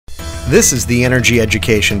This is the Energy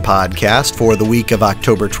Education Podcast for the week of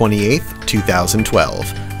October 28th,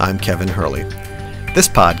 2012. I'm Kevin Hurley. This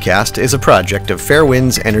podcast is a project of Fair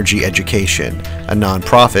Winds Energy Education, a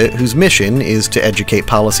nonprofit whose mission is to educate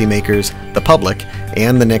policymakers, the public,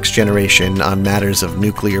 and the next generation on matters of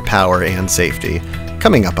nuclear power and safety.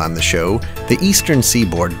 Coming up on the show, the eastern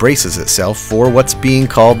seaboard braces itself for what's being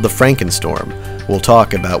called the Frankenstorm. We'll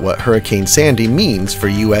talk about what Hurricane Sandy means for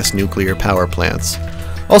U.S. nuclear power plants.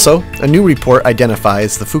 Also, a new report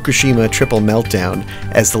identifies the Fukushima triple meltdown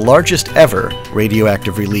as the largest ever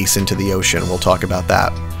radioactive release into the ocean. We'll talk about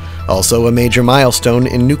that. Also, a major milestone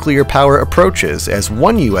in nuclear power approaches as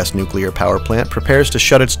one U.S. nuclear power plant prepares to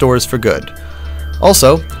shut its doors for good.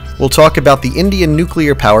 Also, we'll talk about the Indian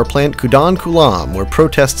nuclear power plant Kudankulam, where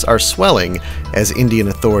protests are swelling as Indian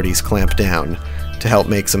authorities clamp down. To help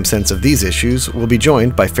make some sense of these issues, we'll be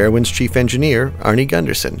joined by Fairwind's chief engineer, Arnie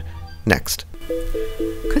Gundersen. Next.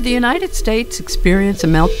 Could the United States experience a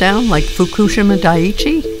meltdown like Fukushima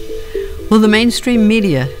Daiichi? Will the mainstream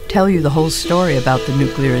media tell you the whole story about the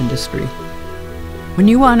nuclear industry? When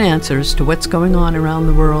you want answers to what's going on around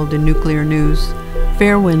the world in nuclear news,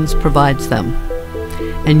 Fairwinds provides them.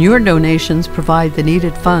 And your donations provide the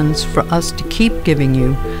needed funds for us to keep giving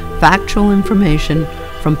you factual information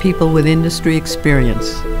from people with industry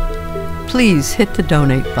experience. Please hit the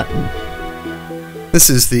donate button. This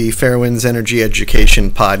is the Fairwinds Energy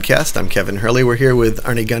Education Podcast. I'm Kevin Hurley. We're here with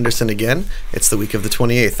Arnie Gundersen again. It's the week of the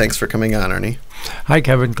 28th. Thanks for coming on, Arnie. Hi,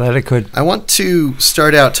 Kevin. Glad I could. I want to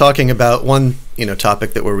start out talking about one,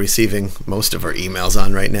 topic that we're receiving most of our emails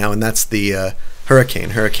on right now, and that's the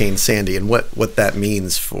Hurricane Sandy, and what that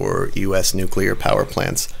means for U.S. nuclear power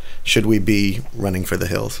plants. Should we be running for the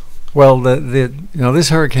hills? Well, this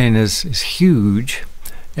hurricane is huge.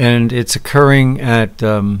 And it's occurring at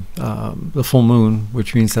the full moon,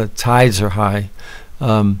 which means that tides are high.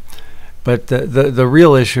 But the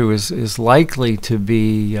real issue is likely to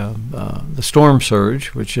be the storm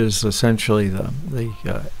surge, which is essentially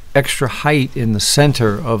the extra height in the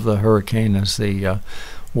center of the hurricane as the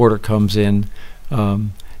water comes in,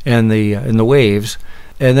 and the waves.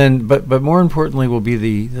 And then, but more importantly, will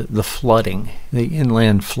be the flooding, the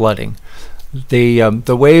inland flooding.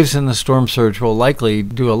 The waves and the storm surge will likely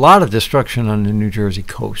do a lot of destruction on the New Jersey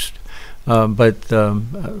coast, but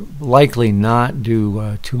likely not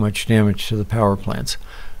do too much damage to the power plants.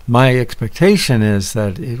 My expectation is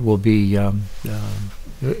that it will be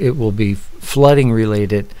flooding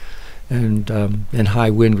related and high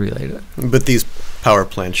wind related. But these power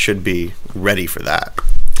plants should be ready for that.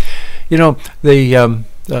 The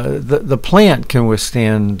plant can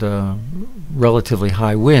withstand relatively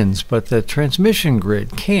high winds, but the transmission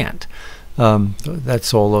grid can't.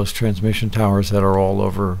 That's all those transmission towers that are all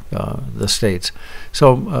over the states.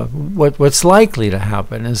 So what's likely to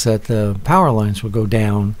happen is that the power lines will go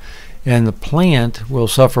down and the plant will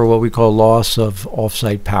suffer what we call loss of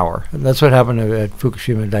off-site power. And that's what happened at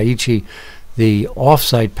Fukushima Daiichi. The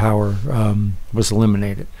off-site power was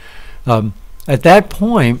eliminated. At that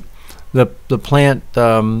point, the plant,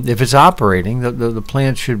 if it's operating, the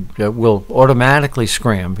plant will automatically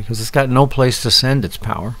scram because it's got no place to send its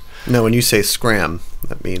power. Now, when you say scram,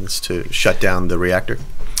 that means to shut down the reactor?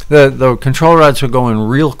 The control rods will go in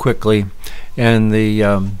real quickly, and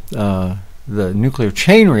the nuclear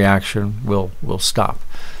chain reaction will stop.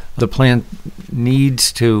 The plant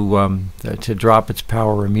needs to drop its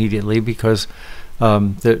power immediately because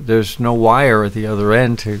there's no wire at the other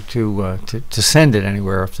end to send it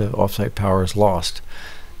anywhere if the offsite power is lost.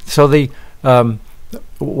 So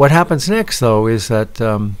what happens next, though, is that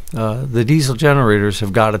the diesel generators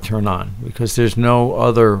have got to turn on because there's no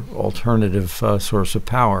other alternative source of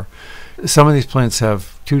power. Some of these plants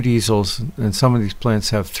have 2 diesels, and some of these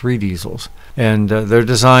plants have 3 diesels, and they're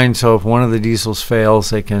designed so if one of the diesels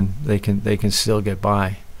fails, they can still get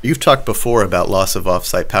by. You've talked before about loss of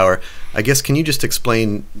off-site power. I guess, can you just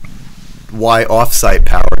explain why off-site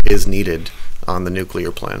power is needed on the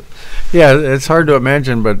nuclear plant? Yeah, it's hard to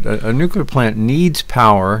imagine, but a nuclear plant needs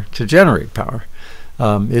power to generate power.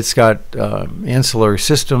 It's got ancillary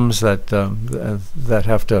systems that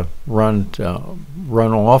have to run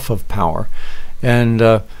off of power.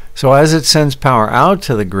 And so as it sends power out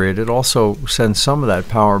to the grid, it also sends some of that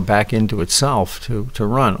power back into itself to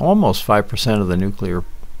run. Almost 5% of the nuclear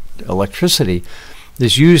electricity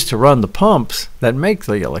is used to run the pumps that make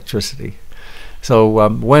the electricity. So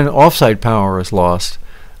when offsite power is lost,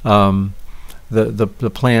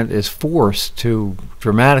 the plant is forced to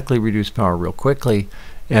dramatically reduce power real quickly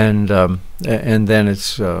and then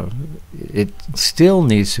it still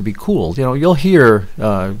needs to be cooled. You know, you'll hear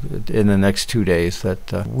in the next 2 days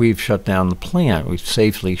that we've shut down the plant. We've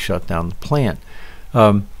safely shut down the plant.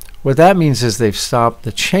 What that means is they've stopped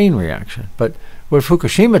the chain reaction. But what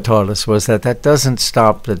Fukushima taught us was that that doesn't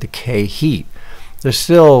stop the decay heat. There's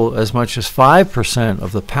still as much as 5%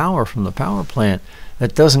 of the power from the power plant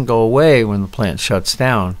that doesn't go away when the plant shuts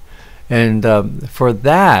down. And for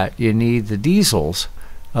that, you need the diesels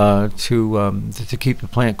to keep the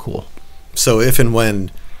plant cool. So if and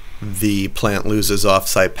when the plant loses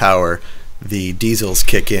off-site power, the diesels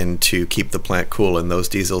kick in to keep the plant cool, and those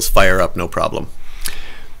diesels fire up no problem.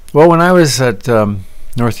 Well, when I was at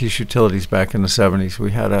Northeast Utilities back in the 70s,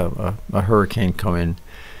 we had a hurricane come in,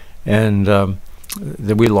 and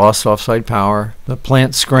we lost off-site power. The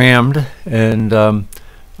plant scrammed, and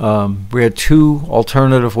we had 2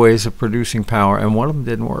 alternative ways of producing power, and one of them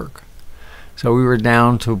didn't work. So we were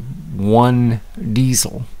down to 1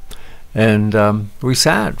 diesel, and we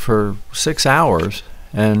sat for 6 hours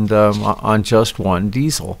and on just 1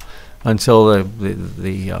 diesel until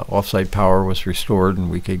the off-site power was restored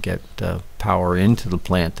and we could get power into the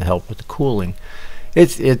plant to help with the cooling.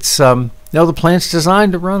 It's you know, the plant's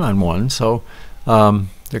designed to run on 1, so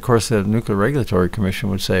of course the Nuclear Regulatory Commission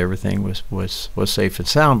would say everything was safe and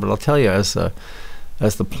sound, but I'll tell you, as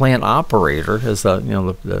the plant operator, as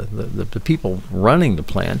the people running the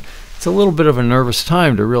plant, it's a little bit of a nervous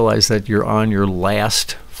time to realize that you're on your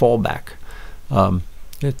last fallback.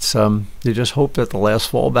 You just hope that the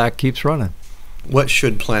last fallback keeps running. What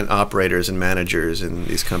should plant operators and managers in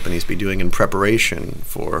these companies be doing in preparation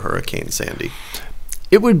for Hurricane Sandy?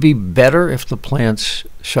 It would be better if the plants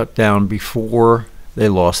shut down before they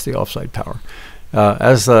lost the off-site power.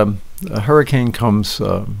 As a hurricane comes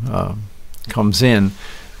in,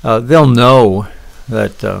 they'll know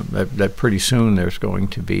that pretty soon there's going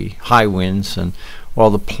to be high winds, and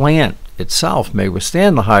while the plant itself may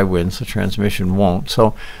withstand the high winds, the transmission won't.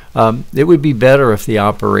 So it would be better if the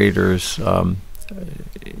operators,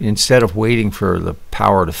 instead of waiting for the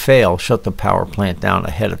power to fail, shut the power plant down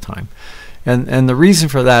ahead of time. And the reason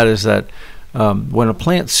for that is that when a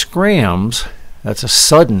plant scrams, that's a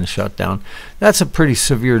sudden shutdown, that's a pretty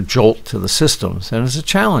severe jolt to the systems, and it's a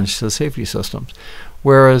challenge to the safety systems.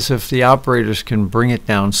 Whereas if the operators can bring it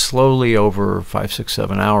down slowly over 5, 6,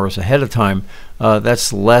 7 hours ahead of time,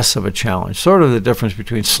 that's less of a challenge. Sort of the difference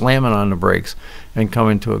between slamming on the brakes and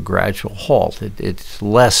coming to a gradual halt. It's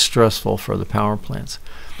less stressful for the power plants.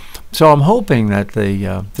 So I'm hoping that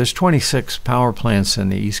there's 26 power plants in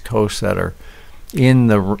the East Coast that are in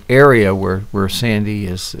the area where Sandy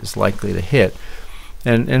is likely to hit.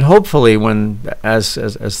 And hopefully as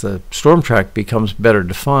the storm track becomes better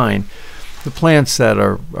defined, the plants that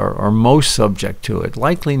are most subject to it,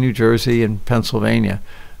 likely New Jersey and Pennsylvania,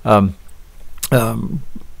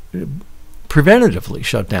 preventatively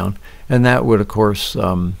shut down, and that would, of course,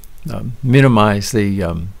 minimize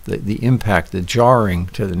the impact, the jarring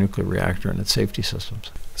to the nuclear reactor and its safety systems.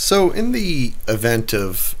 So in the event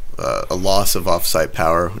of a loss of off-site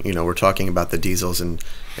power, you know, we're talking about the diesels, and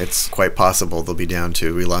it's quite possible they'll be down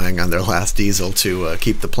to relying on their last diesel to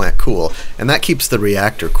keep the plant cool, and that keeps the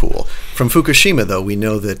reactor cool. From Fukushima, though, we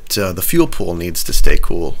know that the fuel pool needs to stay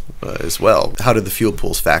cool as well. How do the fuel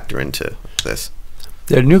pools factor into this?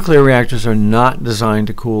 The nuclear reactors are not designed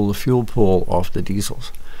to cool the fuel pool off the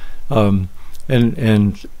diesels. And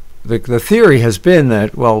the theory has been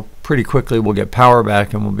that, well, pretty quickly we'll get power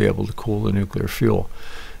back and we'll be able to cool the nuclear fuel.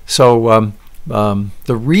 So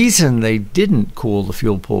the reason they didn't cool the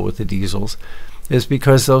fuel pool with the diesels is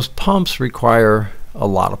because those pumps require a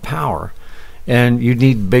lot of power, and you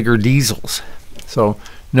need bigger diesels. So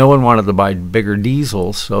no one wanted to buy bigger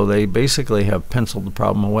diesels, so they basically have penciled the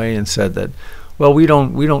problem away and said that, well, we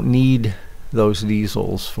don't need those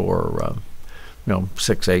diesels for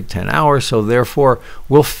 6, 8, 10 hours, so therefore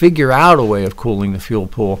we'll figure out a way of cooling the fuel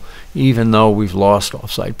pool even though we've lost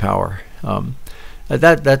off-site power.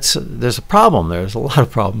 There's a problem there. There's a lot of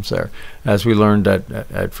problems there, as we learned at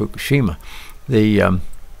Fukushima. The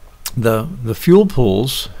fuel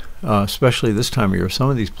pools, especially this time of year, some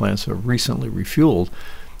of these plants are recently refueled,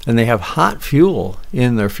 and they have hot fuel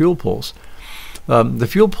in their fuel pools. The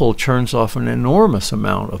fuel pool churns off an enormous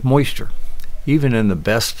amount of moisture, even in the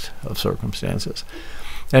best of circumstances.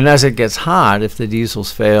 And as it gets hot, if the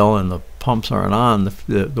diesels fail and the pumps aren't on,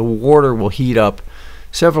 the water will heat up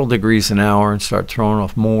several degrees an hour and start throwing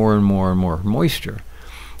off more and more and more moisture.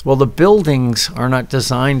 Well, the buildings are not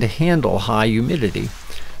designed to handle high humidity.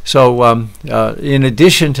 So in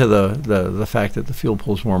addition to the fact that the fuel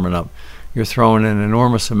pool is warming up, you're throwing an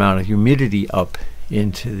enormous amount of humidity up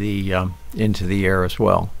into the air as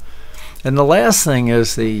well. And the last thing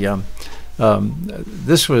is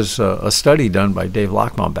this was a study done by Dave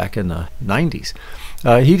Lockman back in the 90s.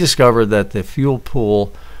 He discovered that the fuel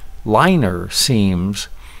pool liner seams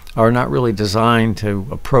are not really designed to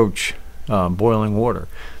approach boiling water,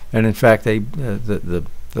 and in fact, the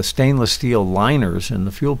stainless steel liners in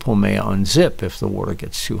the fuel pool may unzip if the water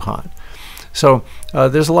gets too hot. So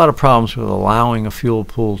there's a lot of problems with allowing a fuel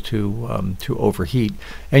pool to overheat,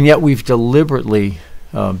 and yet we've deliberately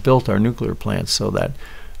built our nuclear plants so that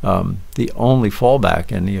the only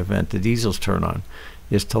fallback in the event the diesels turn on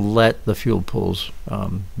is to let the fuel pools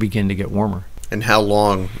begin to get warmer. And how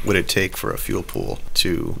long would it take for a fuel pool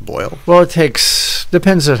to boil? Well,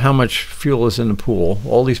 depends on how much fuel is in the pool.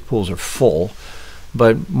 All these pools are full,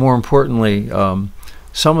 but more importantly,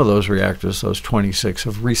 some of those reactors, those 26,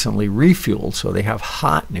 have recently refueled, so they have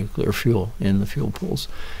hot nuclear fuel in the fuel pools.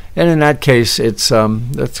 And in that case, that's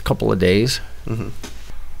a couple of days. Mm-hmm.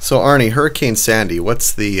 So Arnie, Hurricane Sandy,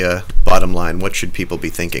 what's the bottom line? What should people be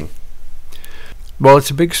thinking? Well, it's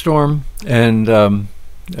a big storm, and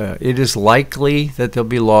it is likely that there'll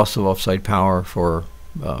be loss of off-site power for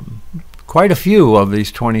quite a few of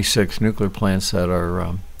these 26 nuclear plants that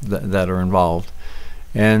are involved,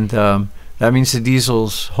 and that means the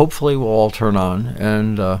diesels hopefully will all turn on,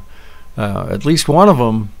 and at least one of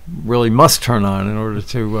them really must turn on in order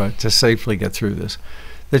to safely get through this.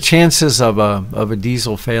 The chances of a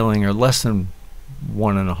diesel failing are less than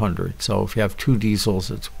 1 in 100. So if you have 2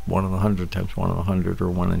 diesels, it's 1 in 100 times 1 in 100, or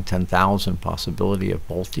 1 in 10,000 possibility of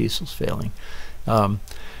both diesels failing.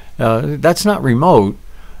 That's not remote,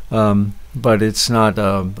 but it's not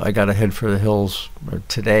I got to head for the hills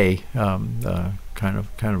today kind of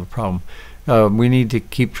a problem. We need to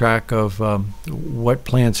keep track of what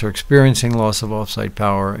plants are experiencing loss of off-site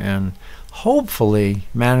power, and hopefully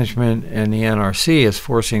management and the NRC is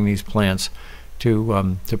forcing these plants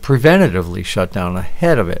to preventatively shut down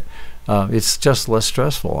ahead of it. It's just less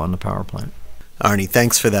stressful on the power plant. Arnie,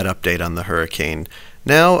 thanks for that update on the hurricane.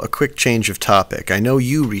 Now, a quick change of topic. I know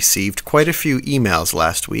you received quite a few emails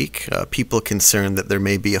last week, people concerned that there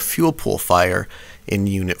may be a fuel pool fire in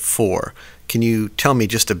Unit 4. Can you tell me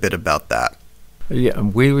just a bit about that? Yeah,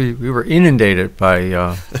 we were inundated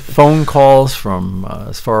by phone calls from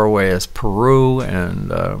as far away as Peru and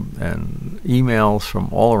emails from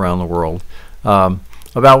all around the world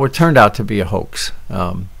about what turned out to be a hoax.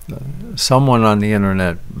 Someone on the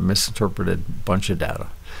internet misinterpreted a bunch of data,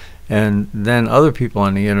 and then other people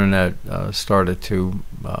on the internet started to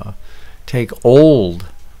take old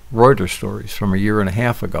Reuters stories from 1.5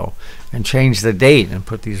 years ago and change the date and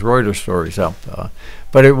put these Reuters stories up.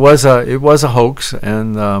 But it was a hoax,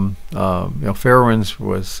 and Fairwinds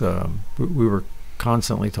was we were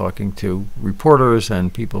constantly talking to reporters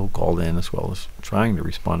and people who called in, as well as trying to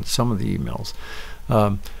respond to some of the emails.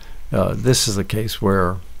 This is a case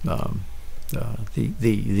where the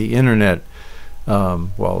internet,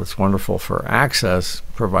 while it's wonderful for access,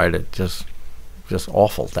 provided just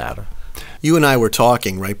awful data. You and I were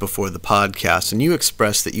talking right before the podcast, and you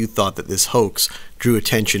expressed that you thought that this hoax drew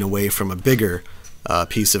attention away from a bigger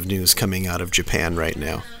piece of news coming out of Japan right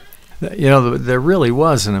now. You know, there really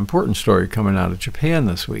was an important story coming out of Japan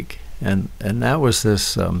this week, and that was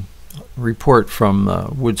this report from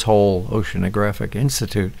Woods Hole Oceanographic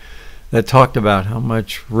Institute that talked about how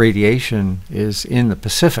much radiation is in the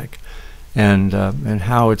Pacific, and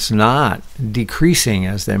how it's not decreasing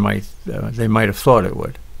as they might have thought it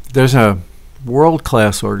would. There's a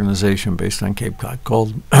world-class organization based on Cape Cod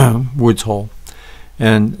called Woods Hole,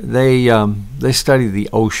 and they study the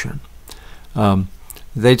ocean.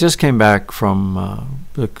 They just came back from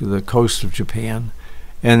the coast of Japan,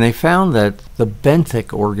 and they found that the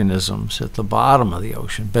benthic organisms at the bottom of the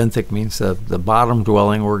ocean — benthic means the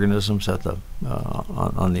bottom-dwelling organisms at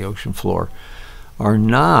on the ocean floor — are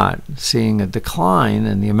not seeing a decline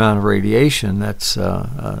in the amount of radiation that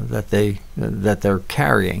they're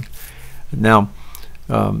carrying. Now,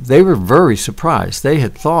 they were very surprised. They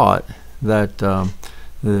had thought that the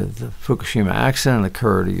Fukushima accident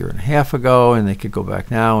occurred 1.5 years ago, and they could go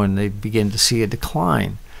back now and they begin to see a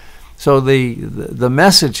decline. So the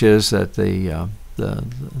message is that the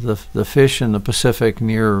fish in the Pacific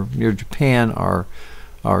near Japan are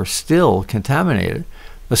still contaminated,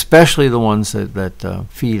 especially the ones that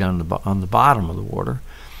feed on the bottom of the water.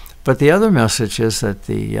 But the other message is that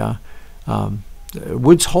the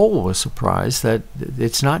Woods Hole was surprised that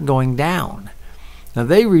it's not going down. Now,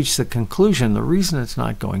 they reached the conclusion the reason it's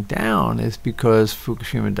not going down is because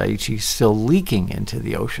Fukushima Daiichi is still leaking into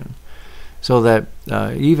the ocean. So that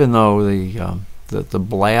even though the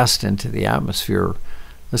blast into the atmosphere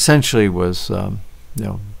essentially was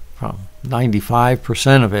probably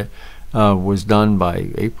 95% of it was done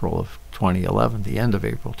by April of 2011, the end of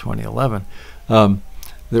April 2011.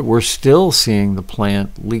 That we're still seeing the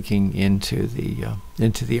plant leaking into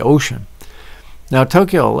the ocean. Now,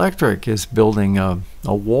 Tokyo Electric is building a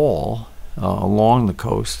wall along the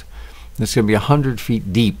coast. It's going to be 100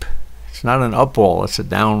 feet deep. It's not an up wall, it's a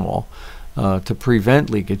down wall to prevent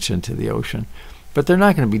leakage into the ocean. But they're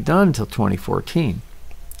not going to be done until 2014.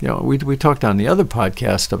 We talked on the other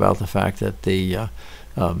podcast about the fact that the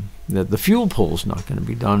fuel pool is not going to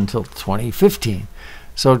be done until 2015.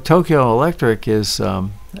 So Tokyo Electric has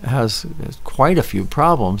quite a few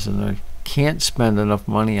problems, and they can't spend enough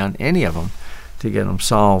money on any of them to get them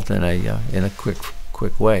solved in a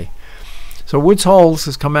quick way. So Woods Hole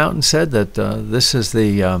has come out and said that this is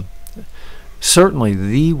certainly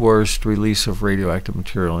the worst release of radioactive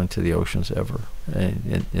material into the oceans ever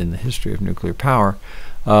in the history of nuclear power,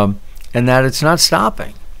 and that it's not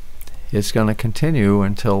stopping. It's going to continue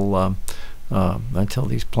until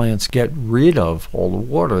these plants get rid of all the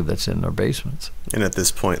water that's in their basements. And at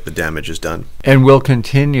this point, the damage is done. And will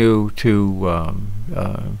continue to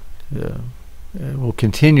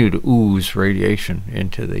ooze radiation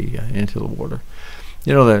into the water.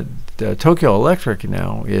 The Tokyo Electric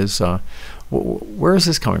now is. Where is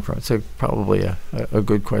this coming from? It's probably a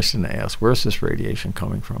good question to ask. Where is this radiation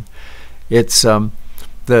coming from? It's the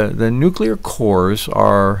nuclear cores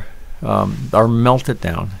are melted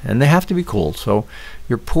down, and they have to be cooled. So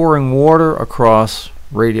you're pouring water across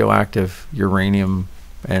radioactive uranium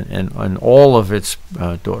and all of its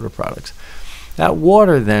daughter products. That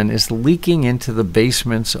water then is leaking into the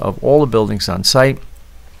basements of all the buildings on site.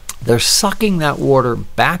 They're sucking that water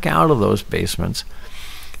back out of those basements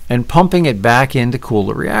and pumping it back in to cool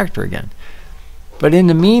the reactor again. But in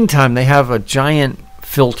the meantime, they have a giant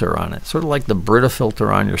filter on it, sort of like the Brita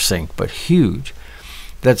filter on your sink, but huge,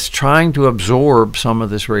 that's trying to absorb some of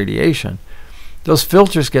this radiation. Those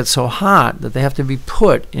filters get so hot that they have to be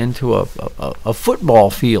put into a football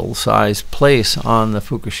field-sized place on the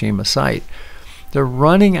Fukushima site. They're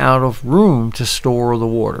running out of room to store the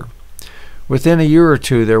water. Within a year or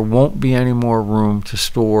two, there won't be any more room to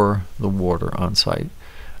store the water on site.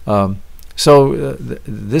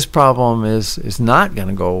 This problem is not going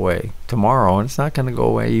to go away tomorrow, and it's not going to go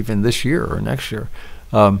away even this year or next year.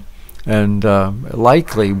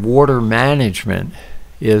 Likely, water management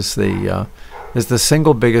is the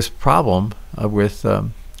single biggest problem with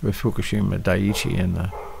Fukushima Daiichi.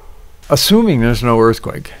 And assuming there's no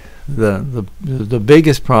earthquake, the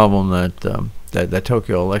biggest problem that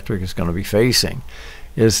Tokyo Electric is going to be facing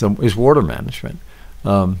is water management.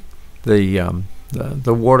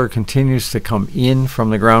 The water continues to come in from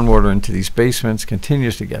the groundwater into these basements,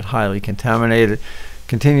 continues to get highly contaminated,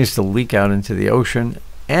 continues to leak out into the ocean,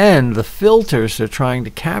 and the filters they're trying to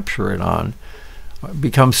capture it on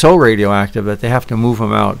become so radioactive that they have to move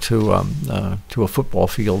them out to a football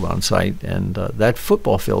field on site, and that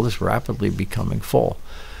football field is rapidly becoming full.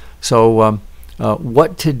 So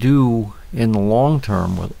what to do in the long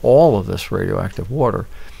term with all of this radioactive water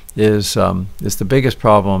is the biggest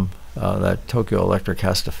problem that Tokyo Electric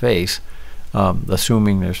has to face,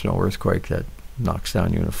 assuming there's no earthquake that knocks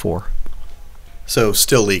down Unit 4. So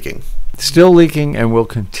still leaking. Still leaking, and will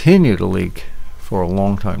continue to leak for a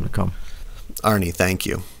long time to come. Arnie, thank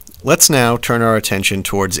you. Let's now turn our attention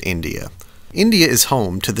towards India. India is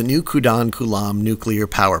home to the new Kudankulam nuclear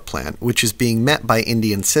power plant, which is being met by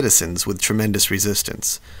Indian citizens with tremendous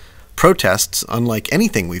resistance. Protests, unlike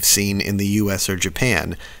anything we've seen in the US or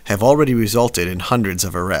Japan, have already resulted in hundreds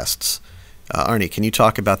of arrests. Arnie, can you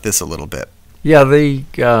talk about this a little bit? Yeah, we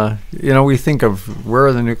think of where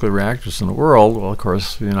are the nuclear reactors in the world. Well, of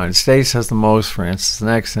course, the United States has the most, France is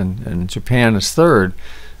next, and Japan is third.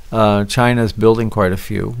 China is building quite a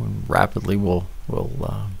few, and rapidly will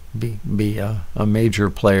be a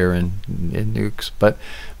major player in nukes.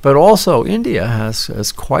 But also India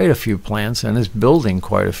has quite a few plants and is building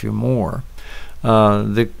quite a few more.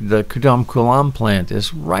 The Kudankulam plant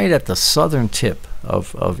is right at the southern tip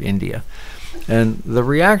of India. And the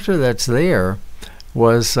reactor that's there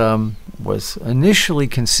was initially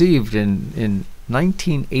conceived in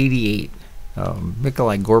 1988.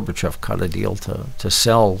 Mikhail Gorbachev cut a deal to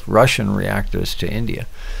sell Russian reactors to India.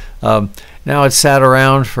 Now it's sat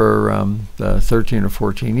around for 13 or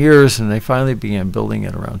 14 years, and they finally began building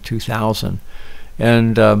it around 2000.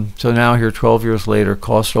 And so now here 12 years later,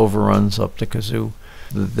 cost overruns up the kazoo.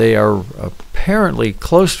 They are apparently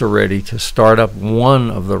close to ready to start up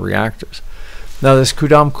one of the reactors. Now this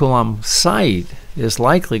Kudankulam site is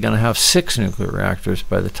likely going to have 6 nuclear reactors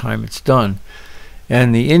by the time it's done.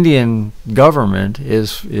 And the Indian government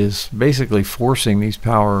is basically forcing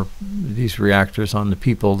these reactors on the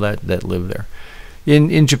people that live there.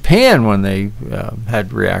 In Japan, when they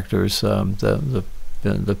had reactors, the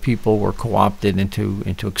people were co-opted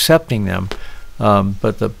into accepting them.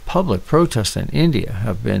 But the public protests in India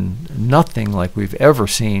have been nothing like we've ever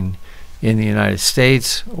seen in the United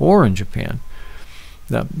States or in Japan.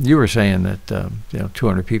 Now, you were saying that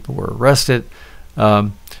 200 people were arrested.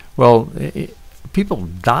 People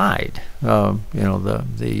died.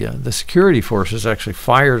 The security forces actually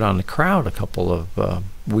fired on the crowd a couple of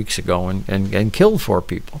weeks ago and killed 4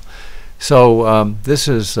 people. So this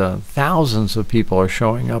is thousands of people are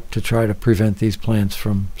showing up to try to prevent these plants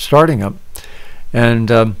from starting up.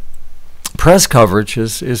 And press coverage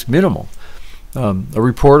is minimal. A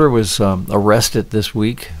reporter was arrested this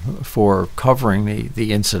week for covering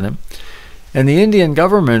the incident. And the Indian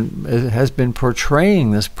government has been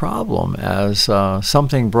portraying this problem as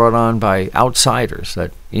something brought on by outsiders,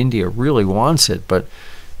 that India really wants it, but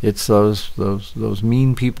it's those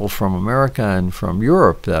mean people from America and from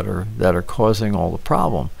Europe that are causing all the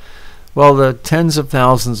problem. Well, the tens of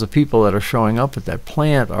thousands of people that are showing up at that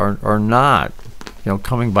plant are not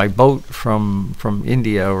coming by boat from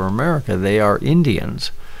India or America. They are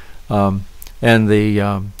Indians. And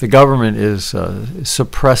the government is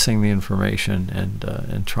suppressing the information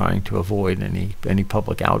and trying to avoid any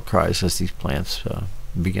public outcries as these plants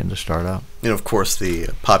begin to start up. Of course, the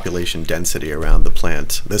population density around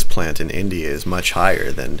this plant in India is much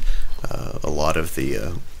higher than a lot of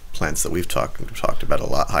the plants that we've talked about, a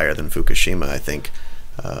lot higher than Fukushima. I think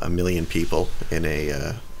 1 million people in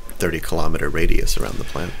a 30-kilometer radius around the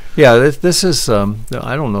plant. Yeah, this is,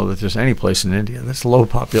 I don't know that there's any place in India that's low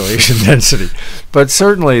population density, but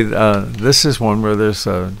certainly this is one where there's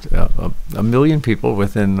 1 million people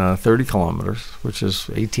within 30 kilometers, which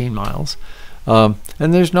is 18 miles, and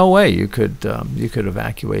there's no way you could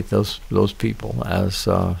evacuate those people, as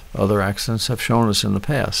other accidents have shown us in the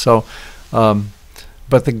past. So,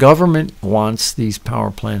 but the government wants these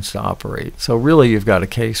power plants to operate. So really, you've got a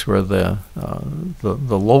case where the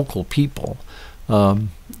local people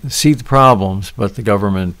see the problems, but the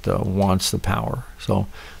government wants the power. So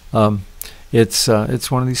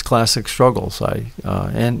it's one of these classic struggles.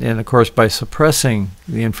 And of course, by suppressing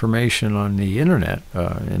the information on the internet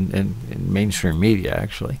and mainstream media,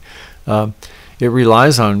 actually, it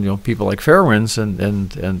relies on people like Fairwinds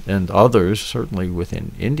and others, certainly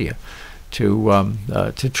within India,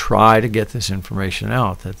 to try to get this information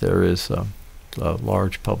out, that there is a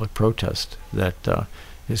large public protest that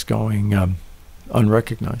is going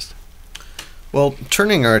unrecognized. Well,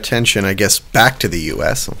 turning our attention, I guess, back to the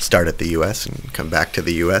U.S., we'll start at the U.S. and come back to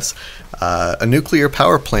the U.S., a nuclear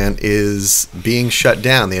power plant is being shut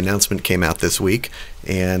down. The announcement came out this week,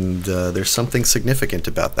 and there's something significant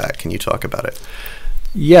about that. Can you talk about it?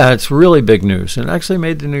 Yeah, it's really big news, and actually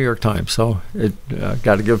made the New York Times. So it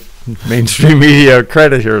got to give mainstream media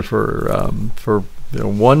credit here for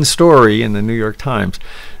one story in the New York Times.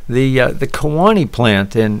 The Kewaunee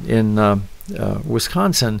plant in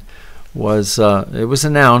Wisconsin was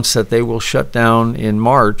announced that they will shut down in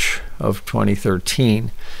March of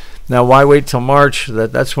 2013. Now, why wait till March?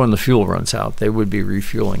 That's when the fuel runs out. They would be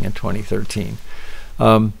refueling in 2013.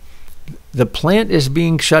 The plant is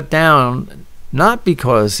being shut down not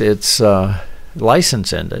because its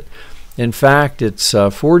license ended. In fact, its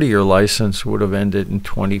 40-year license would have ended in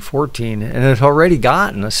 2014, and it had already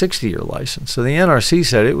gotten a 60-year license. So the NRC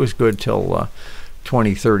said it was good till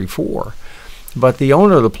 2034. But the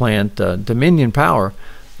owner of the plant, Dominion Power,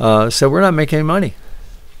 said, we're not making any money.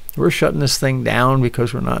 We're shutting this thing down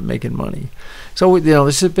because we're not making money. So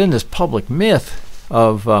this has been this public myth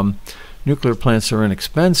of nuclear plants are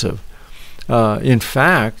inexpensive. In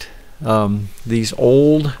fact, these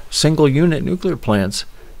old single-unit nuclear plants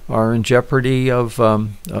are in jeopardy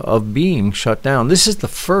of being shut down. This is the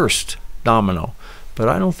first domino, but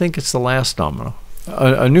I don't think it's the last domino.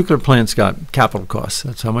 A nuclear plant's got capital costs.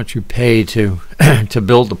 That's how much you pay to to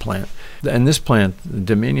build the plant. And this plant,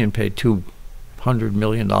 Dominion paid $200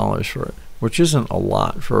 million for it, which isn't a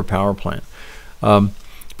lot for a power plant.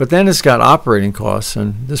 But then it's got operating costs,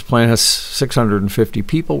 and this plant has 650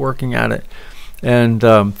 people working at it,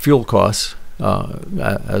 and fuel costs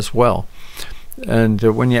as well. And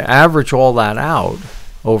when you average all that out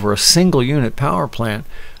over a single unit power plant,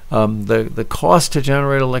 the cost to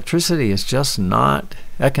generate electricity is just not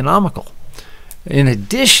economical. In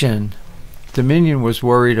addition, Dominion was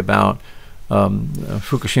worried about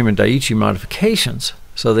Fukushima Daiichi modifications,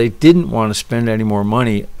 so they didn't want to spend any more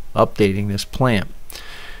money updating this plant.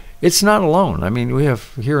 It's not alone. I mean, we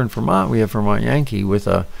have here in Vermont, we have Vermont Yankee with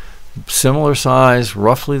a similar size,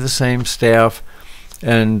 roughly the same staff,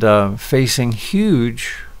 and facing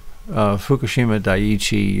huge Fukushima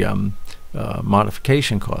Daiichi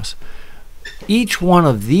modification costs. Each one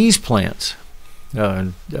of these plants,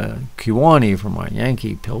 Kewaunee, Vermont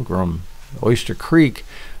Yankee, Pilgrim, Oyster Creek,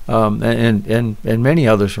 and many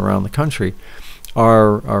others around the country,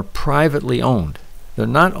 are privately owned. They're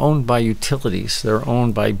not owned by utilities. They're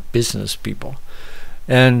owned by business people.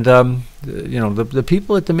 And the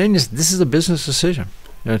people at Dominion, this is a business decision.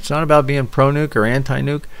 It's not about being pro-nuke or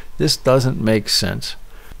anti-nuke. This doesn't make sense.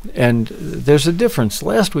 And there's a difference.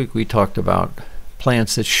 Last week we talked about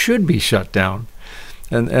plants that should be shut down.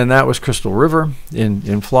 And that was Crystal River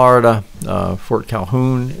in Florida, Fort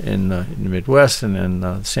Calhoun in the Midwest, and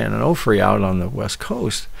then San Onofre out on the West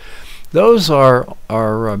Coast. Those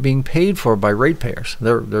are being paid for by ratepayers.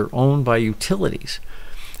 They're owned by utilities.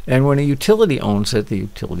 And when a utility owns it, the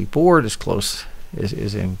utility board is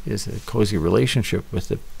a cozy relationship with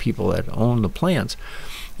the people that own the plants.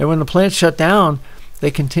 And when the plants shut down,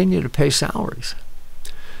 they continue to pay salaries.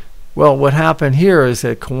 Well, what happened here is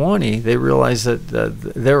that Kewaunee, they realized that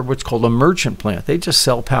they're what's called a merchant plant. They just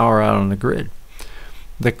sell power out on the grid.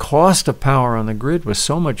 The cost of power on the grid was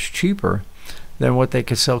so much cheaper than what they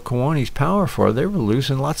could sell Kewaunee's power for. They were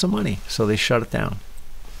losing lots of money, so they shut it down.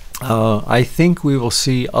 I think we will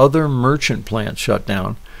see other merchant plants shut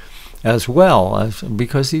down as well,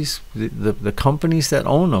 because the companies that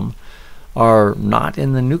own them are not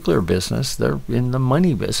in the nuclear business. They're in the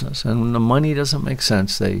money business, and when the money doesn't make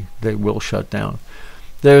sense, they will shut down.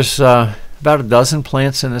 There's about a dozen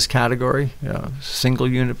plants in this category, single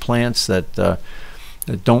unit plants that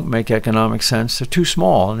don't make economic sense. They're too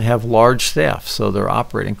small and they have large staff, so their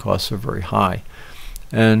operating costs are very high.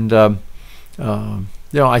 And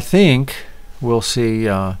I think we'll see,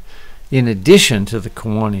 in addition to the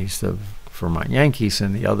Kewaunees, the Vermont Yankees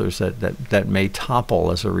and the others that may topple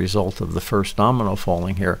as a result of the first domino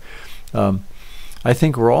falling here, I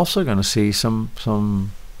think we're also going to see some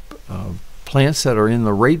plants that are in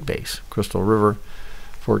the rate base: Crystal River,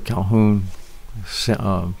 Fort Calhoun,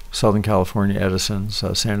 Southern California Edison's,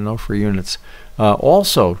 San Onofre units.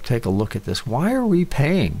 Also take a look at this. Why are we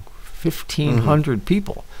paying 1,500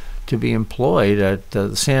 people to be employed at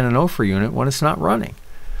the San Onofre unit when it's not running?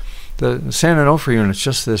 The San Onofre units,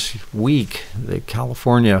 just this week, the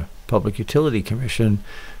California Public Utility Commission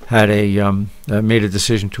had made a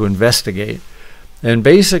decision to investigate. And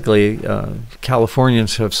basically,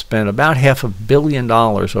 Californians have spent about $500 million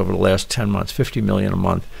over the last 10 months, $50 million a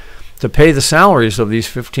month, to pay the salaries of these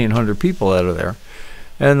 1,500 people out of there.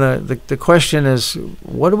 And the question is,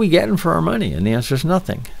 what are we getting for our money? And the answer is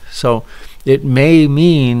nothing. So it may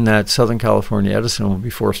mean that Southern California Edison will be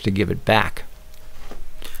forced to give it back.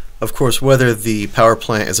 Of course, whether the power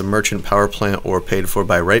plant is a merchant power plant or paid for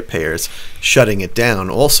by ratepayers, shutting it down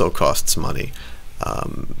also costs money.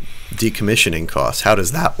 Decommissioning costs, how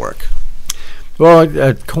does that work? Well,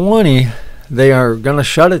 at Kewaunee, they are going to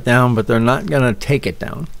shut it down, but they're not going to take it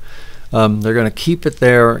down. They're going to keep it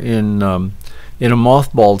there in a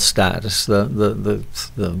mothballed status. The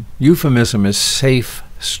euphemism is safe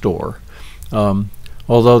store,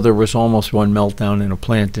 although there was almost one meltdown in a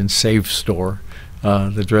plant in safe store,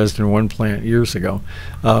 the Dresden 1 plant years ago.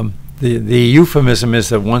 The euphemism is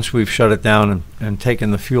that once we've shut it down and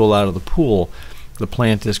taken the fuel out of the pool, the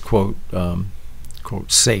plant is, quote,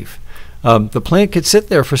 safe. The plant could sit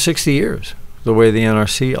there for 60 years, the way the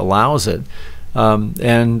NRC allows it,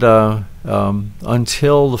 until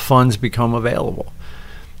the funds become available.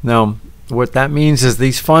 Now, what that means is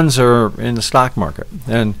these funds are in the stock market,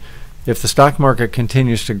 and if the stock market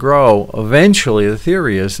continues to grow, eventually the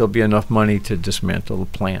theory is there'll be enough money to dismantle the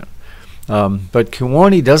plant. But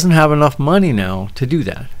Kewaunee doesn't have enough money now to do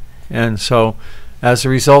that, and so as a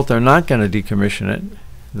result, they're not going to decommission it.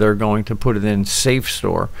 They're going to put it in safe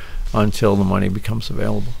store until the money becomes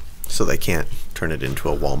available. So they can't turn it into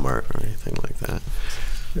a Walmart or anything like that?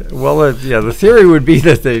 Well, the theory would be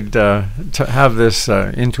that they'd have this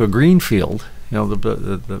into a green field.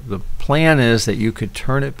 The plan is that you could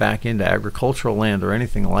turn it back into agricultural land or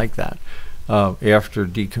anything like that after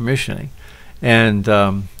decommissioning. And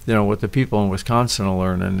what the people in Wisconsin are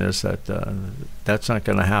learning is that that's not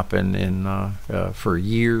going to happen for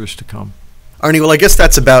years to come. Arnie, well, I guess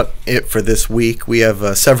that's about it for this week. We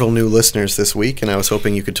have several new listeners this week, and I was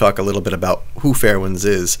hoping you could talk a little bit about who Fairwinds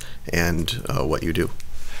is and what you do.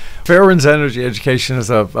 Fairwinds Energy Education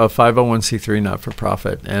is a 501c3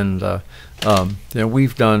 not-for-profit, and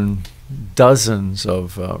we've done dozens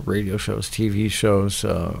of radio shows, TV shows,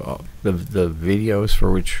 the videos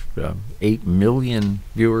for which 8 million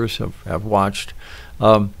viewers have watched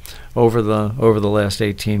over the last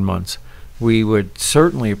 18 months. We would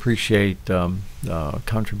certainly appreciate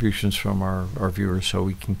contributions from our viewers so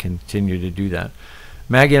we can continue to do that.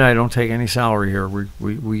 Maggie and I don't take any salary here.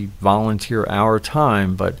 We volunteer our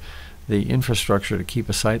time, but the infrastructure to keep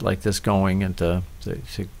a site like this going and to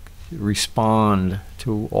respond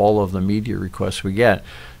to all of the media requests we get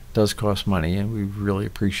does cost money, and we really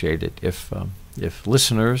appreciate it if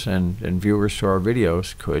listeners and viewers to our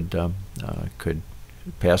videos could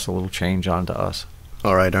pass a little change on to us.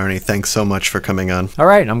 All right, Arnie, thanks so much for coming on. All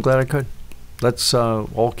right, I'm glad I could. Let's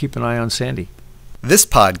all keep an eye on Sandy. This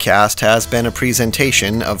podcast has been a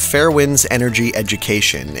presentation of Fairwinds Energy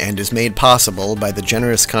Education and is made possible by the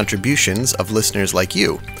generous contributions of listeners like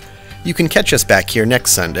you. You can catch us back here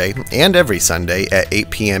next Sunday and every Sunday at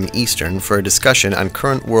 8 p.m. Eastern for a discussion on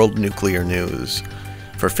current world nuclear news.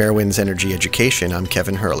 For Fairwinds Energy Education, I'm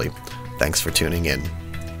Kevin Hurley. Thanks for tuning in.